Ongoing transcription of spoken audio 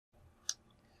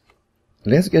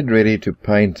Let's get ready to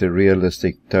paint a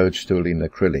realistic toadstool in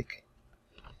acrylic.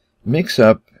 Mix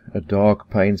up a dark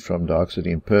paint from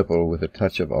Dark-Sodium Purple with a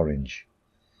touch of orange.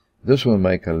 This will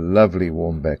make a lovely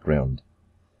warm background.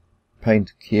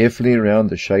 Paint carefully around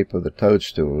the shape of the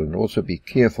toadstool, and also be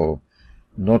careful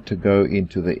not to go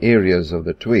into the areas of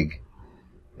the twig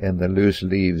and the loose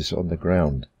leaves on the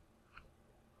ground.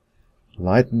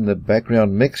 Lighten the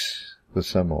background mix with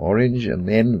some orange, and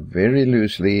then very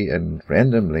loosely and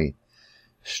randomly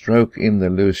stroke in the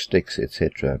loose sticks,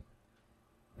 etc.,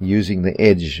 using the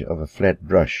edge of a flat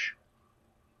brush.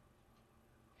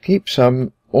 Keep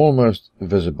some almost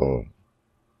visible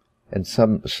and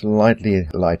some slightly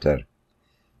lighter.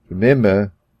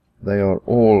 Remember, they are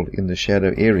all in the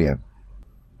shadow area.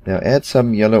 Now add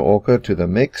some yellow ochre to the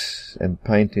mix and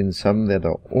paint in some that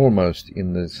are almost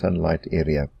in the sunlight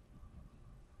area.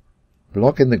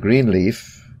 Block in the green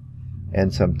leaf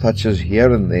and some touches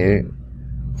here and there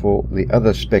for the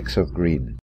other specks of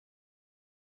green.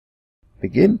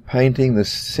 Begin painting the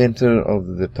center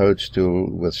of the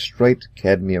toadstool with straight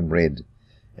cadmium red,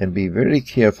 and be very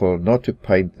careful not to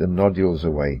paint the nodules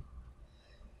away.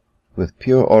 With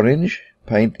pure orange,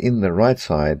 paint in the right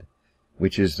side,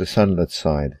 which is the sunlit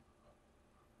side.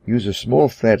 Use a small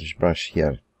flat brush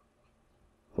here.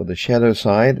 For the shadow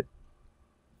side,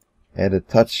 add a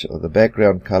touch of the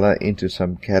background color into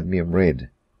some cadmium red.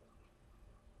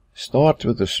 Start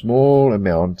with a small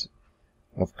amount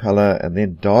of color and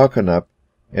then darken up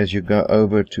as you go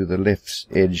over to the left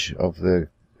edge of the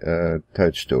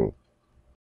toadstool.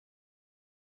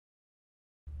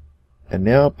 And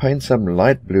now paint some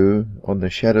light blue on the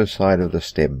shadow side of the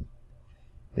stem.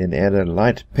 Then add a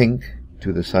light pink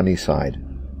to the sunny side.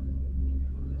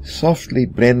 Softly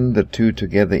blend the two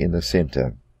together in the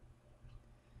center.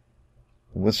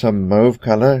 With some mauve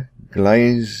color,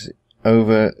 glaze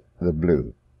over the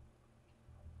blue.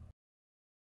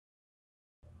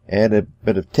 Add a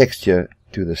bit of texture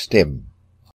to the stem.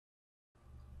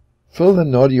 Fill the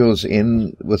nodules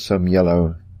in with some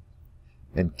yellow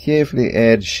and carefully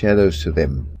add shadows to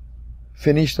them.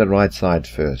 Finish the right side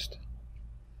first.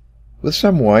 With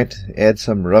some white, add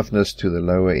some roughness to the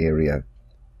lower area.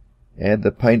 Add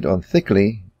the paint on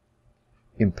thickly,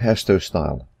 impasto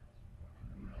style.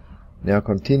 Now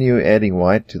continue adding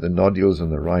white to the nodules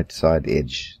on the right side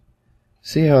edge.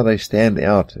 See how they stand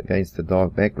out against the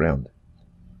dark background.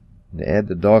 And add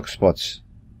the dark spots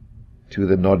to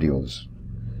the nodules.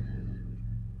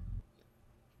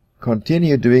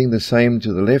 Continue doing the same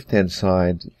to the left-hand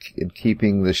side and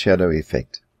keeping the shadow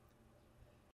effect.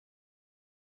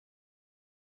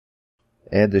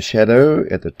 Add the shadow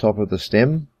at the top of the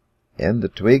stem and the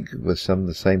twig with some of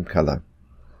the same color.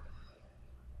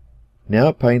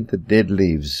 Now paint the dead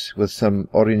leaves with some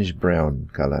orange-brown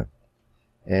color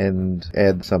and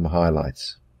add some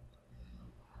highlights.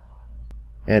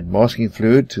 Add masking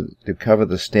fluid to cover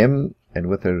the stem, and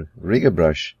with a rigger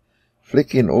brush,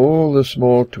 flick in all the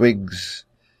small twigs,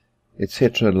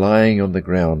 etc. lying on the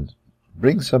ground.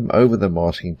 Bring some over the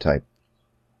masking tape.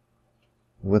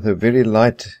 With a very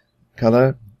light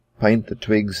color, paint the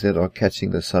twigs that are catching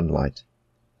the sunlight.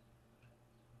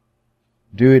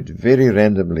 Do it very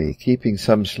randomly, keeping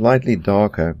some slightly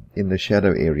darker in the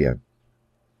shadow area.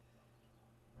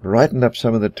 Brighten up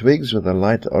some of the twigs with a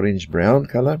light orange-brown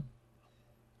color.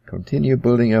 Continue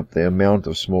building up the amount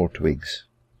of small twigs.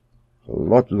 A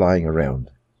lot lying around.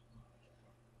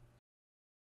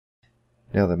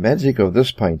 Now the magic of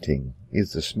this painting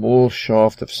is the small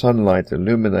shaft of sunlight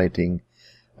illuminating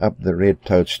up the red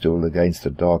toadstool against the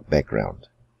dark background.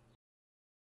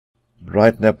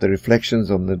 Brighten up the reflections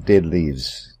on the dead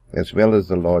leaves, as well as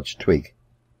the large twig.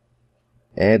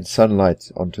 Add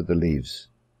sunlight onto the leaves.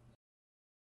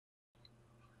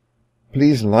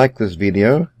 Please like this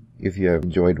video if you have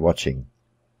enjoyed watching.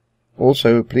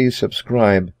 Also, please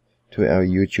subscribe to our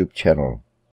YouTube channel.